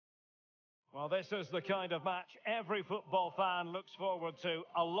Well, this is the kind of match every football fan looks forward to.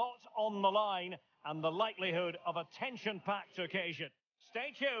 A lot on the line and the likelihood of a tension-packed occasion.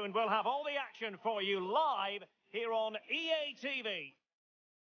 Stay tuned, we'll have all the action for you live here on EA TV.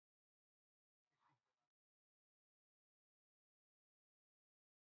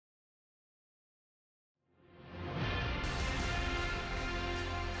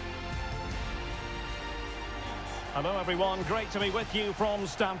 Hello everyone, great to be with you from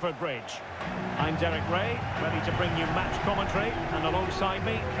Stamford Bridge. I'm Derek Ray, ready to bring you match commentary, and alongside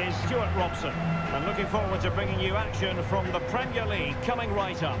me is Stuart Robson. I'm looking forward to bringing you action from the Premier League coming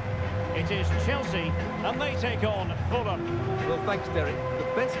right up. It is Chelsea, and they take on Fulham. Well, thanks, Derek. The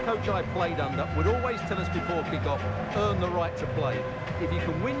best coach I played under would always tell us before kick-off, earn the right to play. If you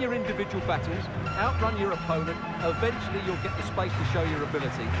can win your individual battles, outrun your opponent, eventually you'll get the space to show your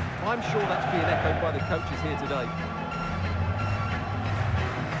ability. I'm sure that's being echoed by the coaches here today.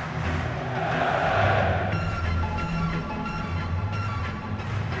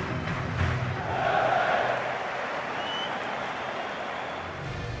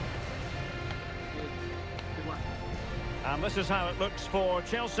 And this is how it looks for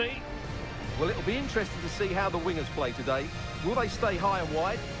Chelsea. Well, it'll be interesting to see how the wingers play today. Will they stay high and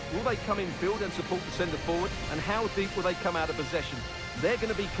wide? Will they come in field and support the centre forward? And how deep will they come out of possession? They're going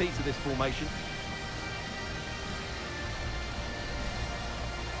to be key to this formation.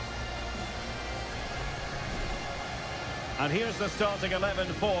 And here's the starting 11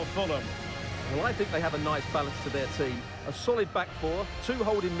 for Fulham. Well, I think they have a nice balance to their team. A solid back four, two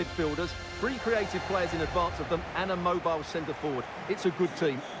holding midfielders, three creative players in advance of them, and a mobile centre forward. It's a good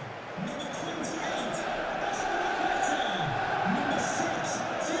team.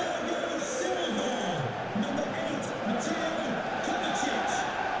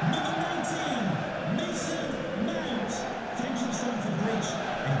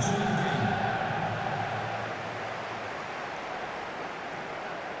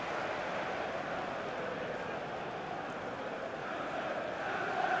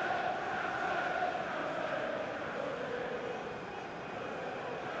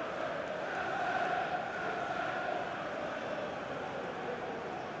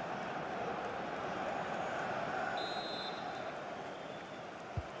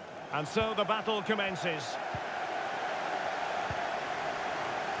 And so the battle commences.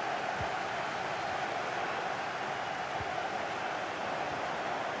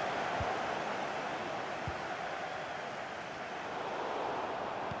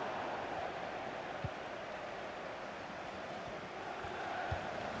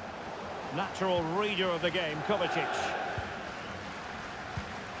 Natural reader of the game, Kovacic.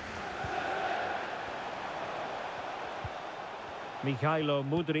 Mikhailo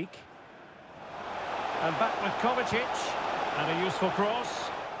Mudryk. And back with Kovacic. And a useful cross.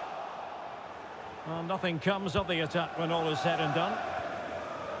 Well, nothing comes of the attack when all is said and done.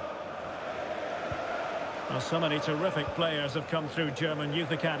 Well, so many terrific players have come through German youth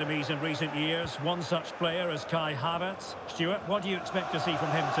academies in recent years. One such player is Kai Havertz. Stuart, what do you expect to see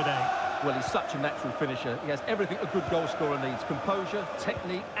from him today? Well, he's such a natural finisher. He has everything a good goal scorer needs. Composure,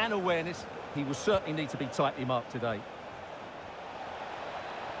 technique and awareness. He will certainly need to be tightly marked today.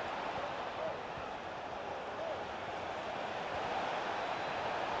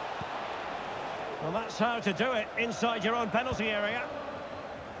 Well, that's how to do it inside your own penalty area.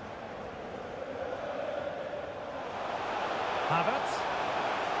 Havertz.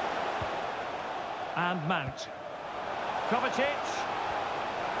 And Mount. Kovacic.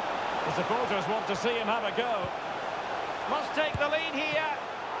 The supporters want to see him have a go. Must take the lead here.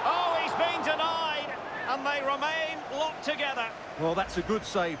 Oh, he's been denied. And they remain locked together. Well, that's a good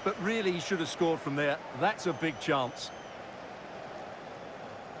save, but really he should have scored from there. That's a big chance.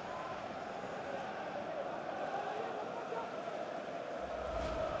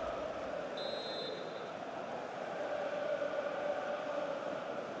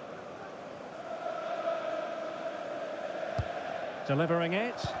 Delivering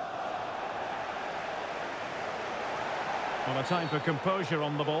it. Well, a time for composure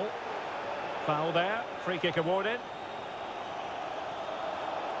on the ball. Foul there. Free kick awarded.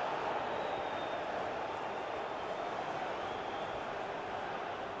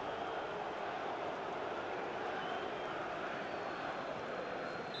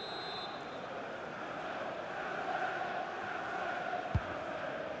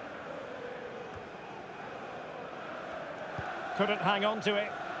 Couldn't hang on to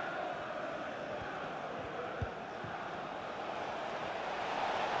it.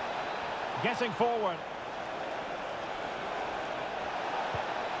 Getting forward.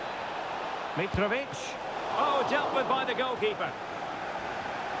 Mitrovic. Oh, dealt with by the goalkeeper.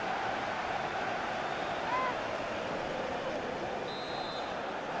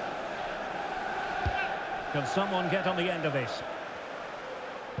 Can someone get on the end of this?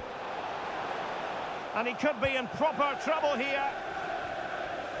 And he could be in proper trouble here.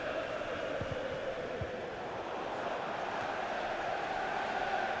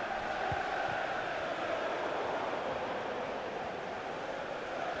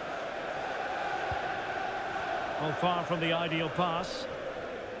 Well, far from the ideal pass.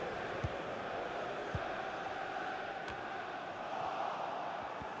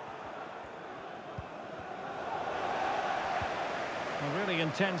 A really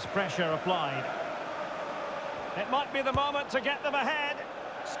intense pressure applied. It might be the moment to get them ahead.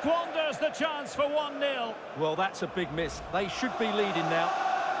 Squanders the chance for 1-0. Well, that's a big miss. They should be leading now.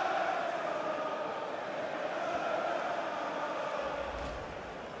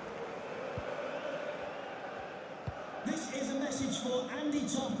 This is a message for Andy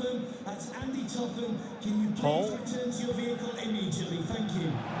Topham. That's Andy Topham. Can you please Paul. return to your vehicle immediately? Thank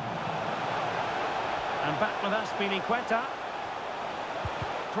you. And back with Aspilicueta.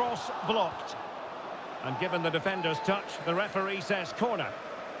 Cross blocked. And given the defender's touch, the referee says corner.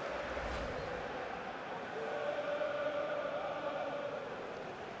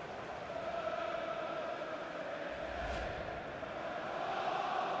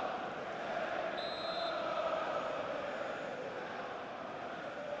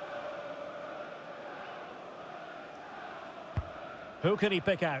 Who can he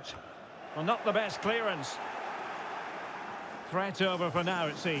pick out? Well, not the best clearance. Threat over for now,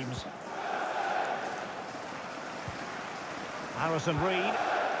 it seems. Harrison Reed.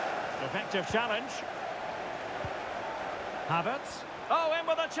 Effective challenge. Havertz. Oh, in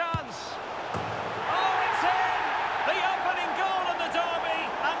with a chance. Oh, it's in! The opening goal in the derby,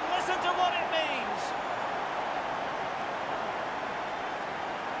 and listen to what it means.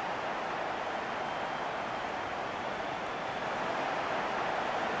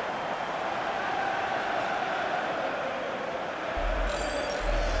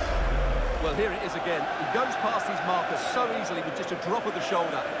 Well, here it is again. He goes past his marker so easily with just a drop of the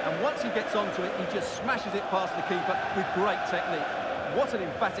shoulder. And once he gets onto it, he just smashes it past the keeper with great technique. What an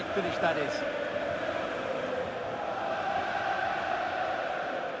emphatic finish that is.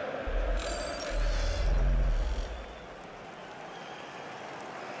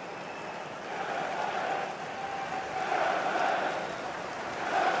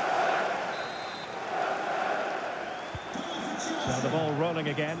 So the ball rolling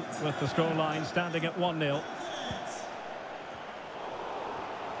again with the scoreline standing at 1-0.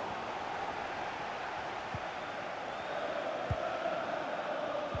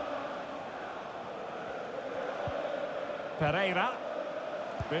 Pereira.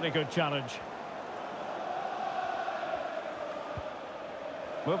 Really good challenge.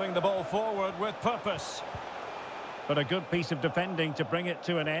 Moving the ball forward with purpose. But a good piece of defending to bring it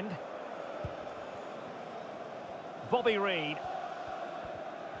to an end. Bobby Reed.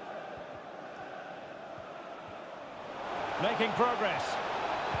 Making progress.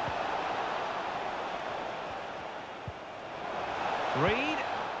 Reed.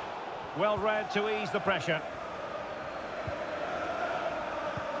 Well read to ease the pressure.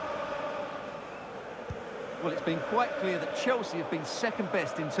 Well, it's been quite clear that Chelsea have been second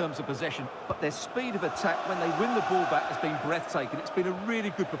best in terms of possession, but their speed of attack when they win the ball back has been breathtaking. It's been a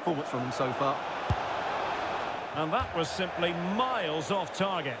really good performance from them so far. And that was simply miles off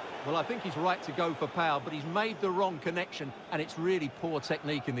target. Well, I think he's right to go for power, but he's made the wrong connection, and it's really poor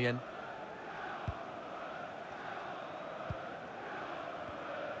technique in the end.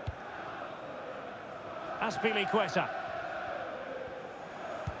 Aspilicueta.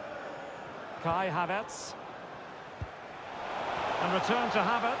 Kai Havertz. And return to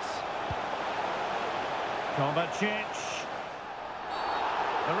Havertz. Kovacic.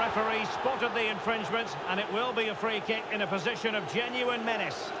 The referee spotted the infringement, and it will be a free kick in a position of genuine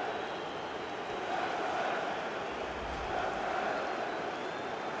menace.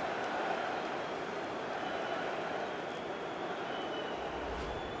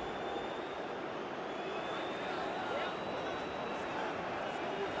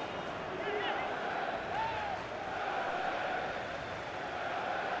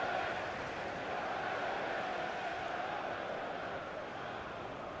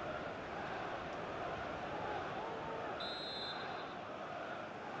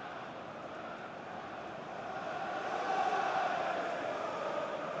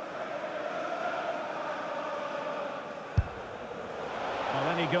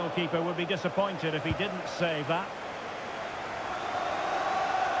 Well, any goalkeeper would be disappointed if he didn't save that.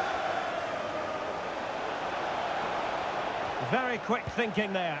 Very quick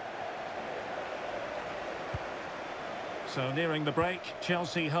thinking there. So nearing the break,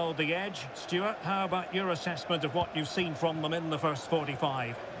 Chelsea hold the edge. Stuart, how about your assessment of what you've seen from them in the first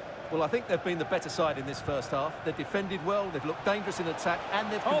 45? Well, I think they've been the better side in this first half. They've defended well, they've looked dangerous in attack, and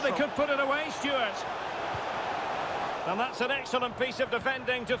they've Oh, they could put it away, Stuart. And that's an excellent piece of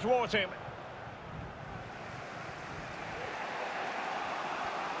defending to thwart him.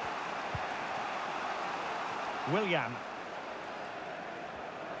 Willian.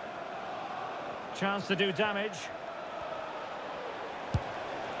 Chance to do damage.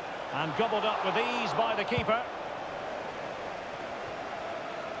 And gobbled up with ease by the keeper.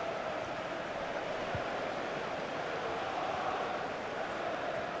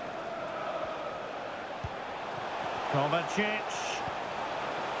 Kovacic.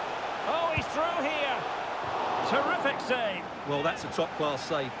 Oh, he's through here. Terrific save. Well, that's a top-class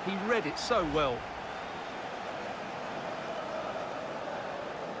save. He read it so well.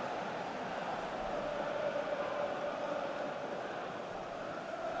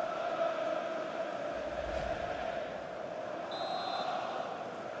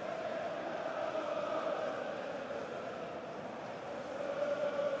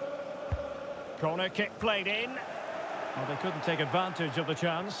 Corner kick played in. Well, they couldn't take advantage of the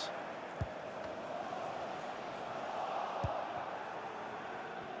chance.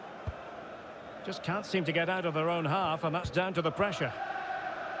 Just can't seem to get out of their own half, and that's down to the pressure.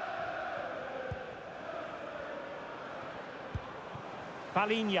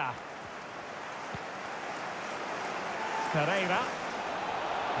 Palinha. Pereira.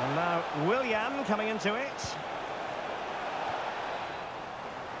 And now Willian coming into it.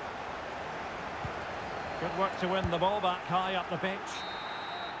 Good work to win the ball back high up the pitch.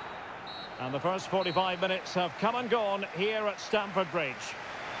 And the first 45 minutes have come and gone here at Stamford Bridge.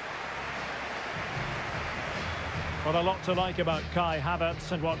 Well, a lot to like about Kai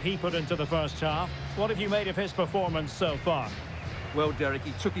Havertz and what he put into the first half. What have you made of his performance so far? Well, Derek,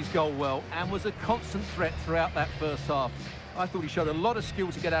 he took his goal well and was a constant threat throughout that first half. I thought he showed a lot of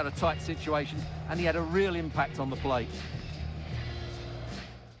skill to get out of tight situations, and he had a real impact on the play.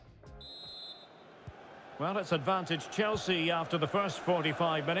 Well, it's advantage Chelsea after the first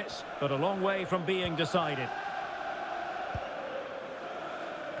 45 minutes, but a long way from being decided.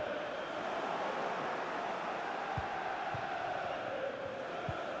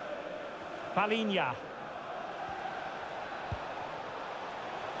 Palinha.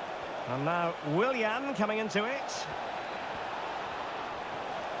 And now Willian coming into it.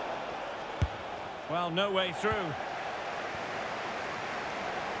 Well, no way through.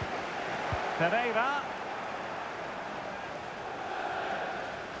 Pereira.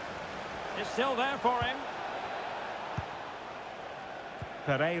 It's still there for him.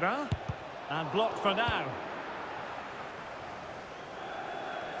 Pereira. And blocked for now.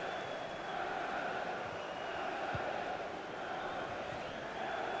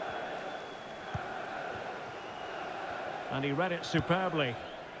 And he read it superbly.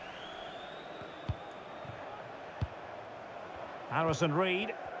 Harrison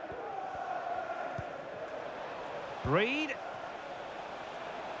Reed. Reed.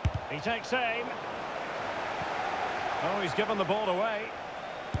 He takes aim. Oh, he's given the ball away.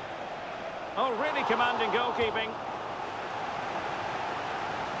 Oh, really commanding goalkeeping.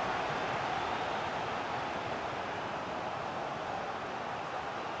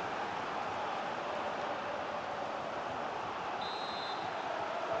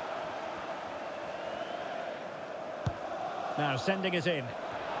 Now sending it in.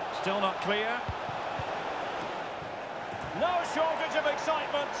 Still not clear. No shortage of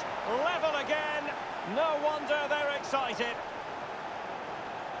excitement. Level again. No wonder they're excited.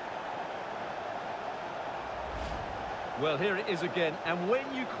 Well, here it is again, and when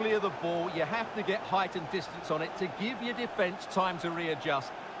you clear the ball, you have to get height and distance on it to give your defence time to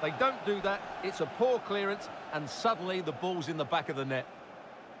readjust. They don't do that, it's a poor clearance, and suddenly the ball's in the back of the net.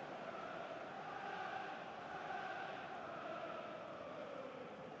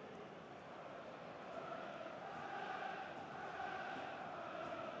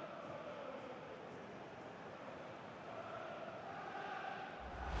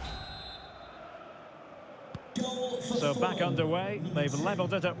 So back underway, they've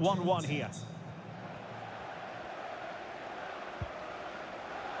levelled it at 1-1 here.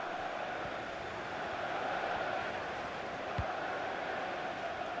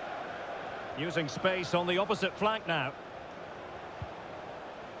 Using space on the opposite flank now.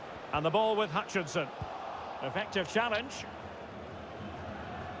 And the ball with Hutchinson. Effective challenge.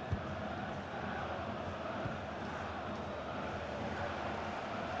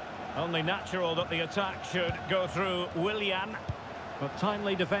 Only natural that the attack should go through Willian, but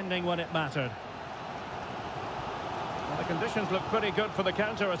timely defending when it mattered. Well, the conditions look pretty good for the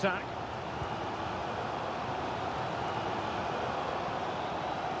counter-attack.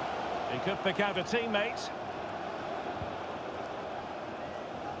 He could pick out a teammate.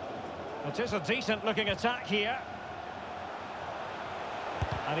 It is a decent-looking attack here.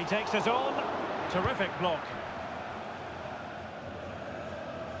 And he takes it on. Terrific block.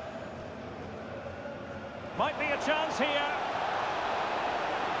 Might be a chance here.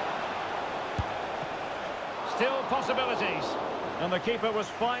 Still possibilities. And the keeper was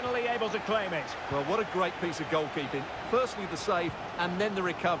finally able to claim it. Well, what a great piece of goalkeeping. Firstly, the save, and then the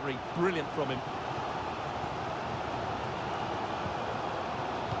recovery. Brilliant from him.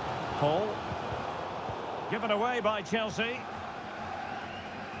 Hall. Given away by Chelsea.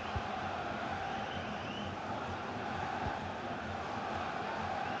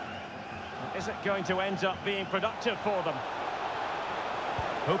 Is it going to end up being productive for them?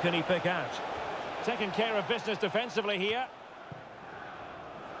 Who can he pick out? Taking care of business defensively here.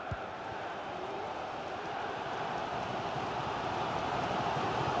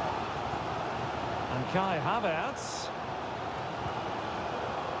 And Kai Havertz.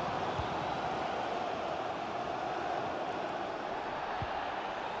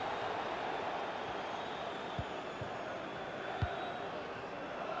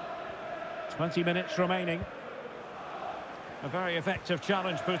 Twenty minutes remaining. A very effective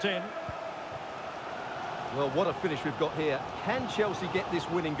challenge put in. Well, what a finish we've got here. Can Chelsea get this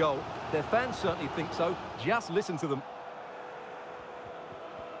winning goal? Their fans certainly think so. Just listen to them.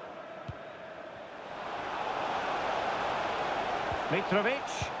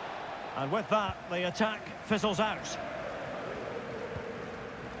 Mitrovic. And with that, the attack fizzles out.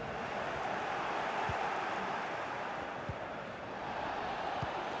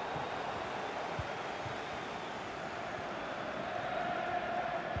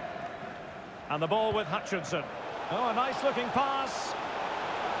 And the ball with Hutchinson. Oh, a nice-looking pass.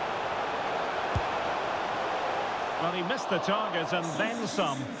 Well, he missed the target and then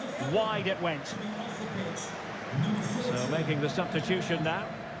some. Wide it went. So making the substitution now.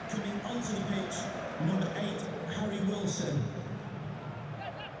 Coming onto the pitch, number 8, Harry Wilson.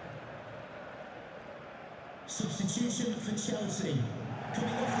 Substitution for Chelsea.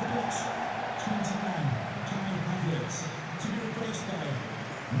 Coming off the pitch, 29, Kai Havertz. To be replaced by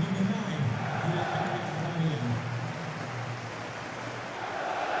number 9, Ryan.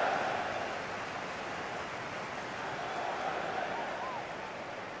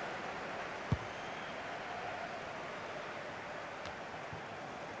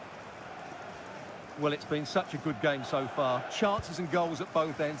 Well, it's been such a good game so far. Chances and goals at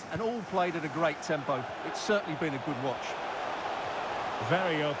both ends, and all played at a great tempo. It's certainly been a good watch.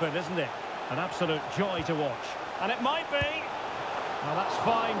 Very open, isn't it? An absolute joy to watch. And it might be. Well, that's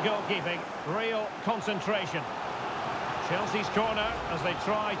fine goalkeeping. Real concentration. Chelsea's corner as they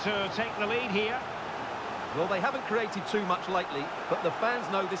try to take the lead here. Well, they haven't created too much lately, but the fans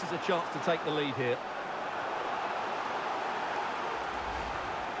know this is a chance to take the lead here.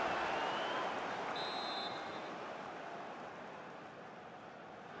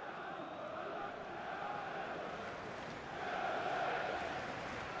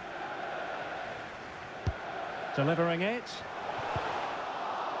 Delivering it.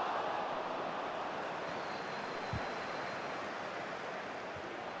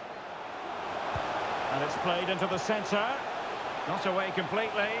 And it's played into the centre. Not away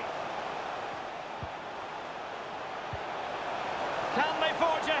completely. Can they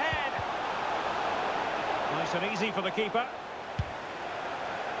forge ahead? Nice and easy for the keeper.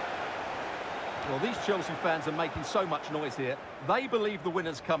 Well, these Chelsea fans are making so much noise here. They believe the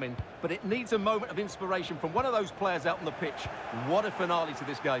winner's coming, but it needs a moment of inspiration from one of those players out on the pitch. What a finale to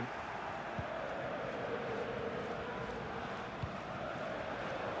this game.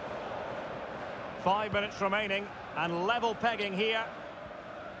 Five minutes remaining, and level pegging here.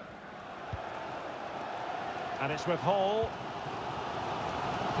 And it's with Hall.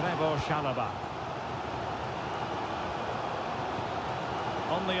 Trevor Chalobah.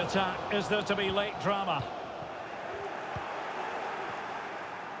 On the attack, is there to be late drama?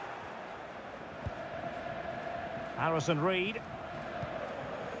 Harrison Reed.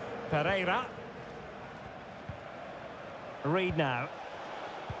 Pereira. Reed now.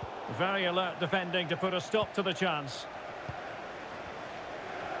 Very alert defending to put a stop to the chance.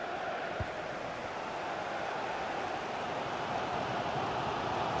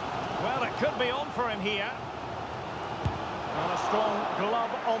 Well, it could be on for him here. And a strong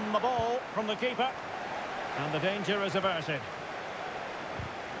glove on the ball from the keeper. And the danger is averted.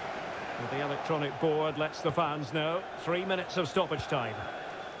 The electronic board lets the fans know. 3 minutes of stoppage time.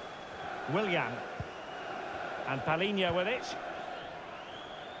 Willian. And Palhinha with it.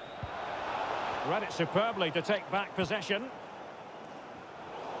 Read it superbly to take back possession.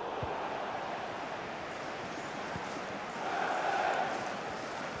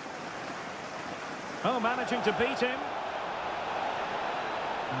 Oh, managing to beat him.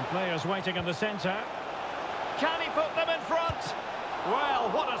 And players waiting in the centre. Can he put them in front? Well,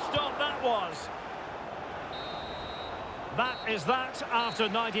 what a stop that was. That is that after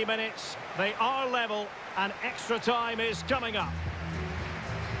 90 minutes. They are level and extra time is coming up.